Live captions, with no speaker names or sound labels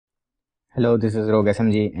Hello, this is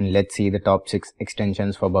RogueSMG and let's see the top 6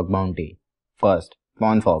 extensions for Bug Bounty. First,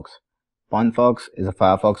 PwnFox. PwnFox is a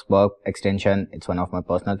Firefox bug extension. It's one of my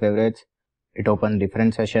personal favorites. It opens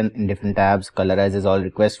different sessions in different tabs, colorizes all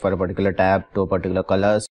requests for a particular tab to a particular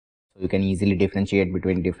colors. So you can easily differentiate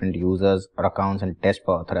between different users or accounts and test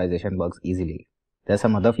for authorization bugs easily. There's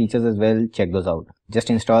some other features as well, check those out. Just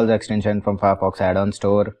install the extension from Firefox add-on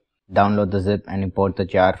store, download the zip and import the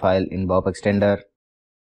jar file in burp extender.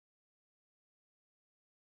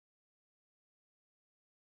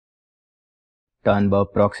 Turn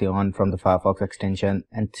burp proxy on from the Firefox extension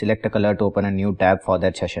and select a color to open a new tab for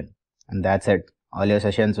that session. And that's it. All your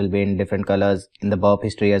sessions will be in different colors in the burp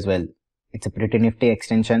history as well. It's a pretty nifty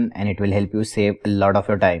extension and it will help you save a lot of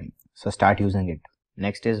your time. So start using it.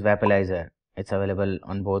 Next is Wappalyzer. It's available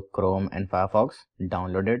on both Chrome and Firefox.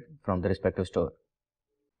 Download it from the respective store.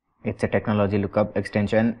 It's a technology lookup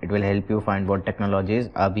extension. It will help you find what technologies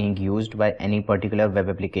are being used by any particular web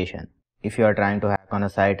application. If you are trying to hack on a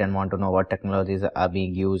site and want to know what technologies are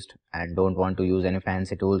being used and don't want to use any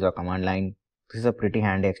fancy tools or command line, this is a pretty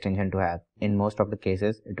handy extension to have. In most of the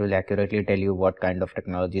cases, it will accurately tell you what kind of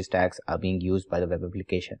technology stacks are being used by the web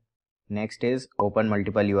application. Next is open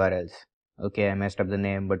multiple URLs. Okay, I messed up the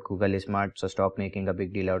name, but Google is smart, so stop making a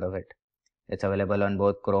big deal out of it. It's available on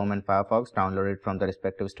both Chrome and Firefox. Download it from the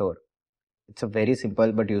respective store. It's a very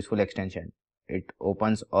simple but useful extension. It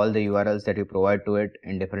opens all the URLs that you provide to it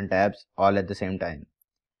in different tabs all at the same time.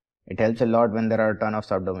 It helps a lot when there are a ton of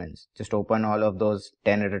subdomains. Just open all of those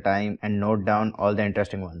 10 at a time and note down all the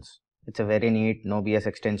interesting ones. It's a very neat no BS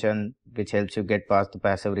extension which helps you get past the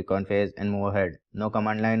passive recon phase and move ahead. No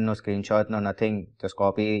command line, no screenshot, no nothing. Just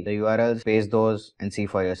copy the URLs, paste those and see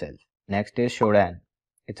for yourself. Next is Shodan.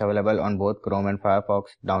 It's available on both Chrome and Firefox.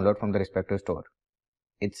 Download from the respective store.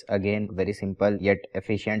 It's again very simple yet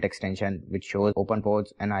efficient extension which shows open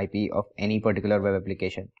ports and IP of any particular web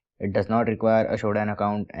application. It does not require a Shodan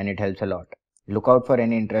account and it helps a lot. Look out for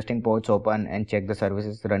any interesting ports open and check the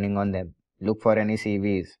services running on them. Look for any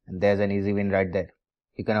CVs and there's an easy win right there.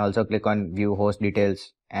 You can also click on view host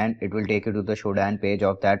details and it will take you to the Shodan page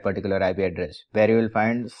of that particular IP address where you will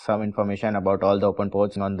find some information about all the open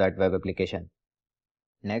ports on that web application.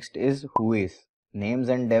 Next is WHOIS. Names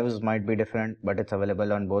and devs might be different, but it's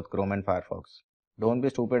available on both Chrome and Firefox. Don't be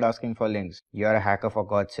stupid asking for links. You're a hacker for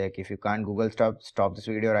God's sake. If you can't Google stuff, stop this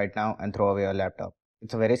video right now and throw away your laptop.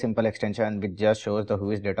 It's a very simple extension which just shows the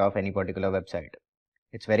WHOIS data of any particular website.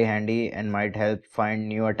 It's very handy and might help find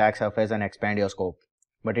new attack surface and expand your scope.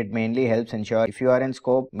 But it mainly helps ensure if you are in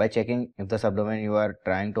scope by checking if the subdomain you are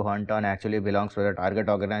trying to hunt on actually belongs to the target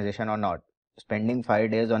organization or not. Spending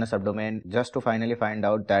 5 days on a subdomain just to finally find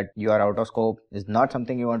out that you are out of scope is not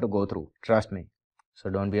something you want to go through. Trust me. So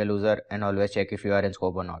don't be a loser and always check if you are in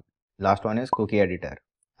scope or not. Last one is cookie editor.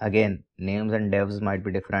 Again, names and devs might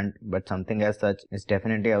be different, but something as such is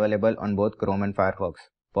definitely available on both Chrome and Firefox.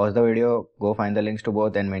 Pause the video, go find the links to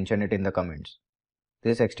both and mention it in the comments.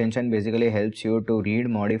 This extension basically helps you to read,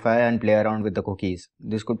 modify and play around with the cookies.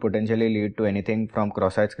 This could potentially lead to anything from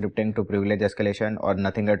cross-site scripting to privilege escalation or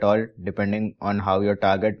nothing at all depending on how your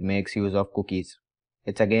target makes use of cookies.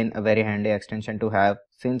 It's again a very handy extension to have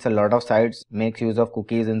since a lot of sites makes use of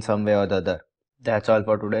cookies in some way or the other. That's all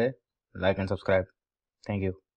for today. Like and subscribe. Thank you.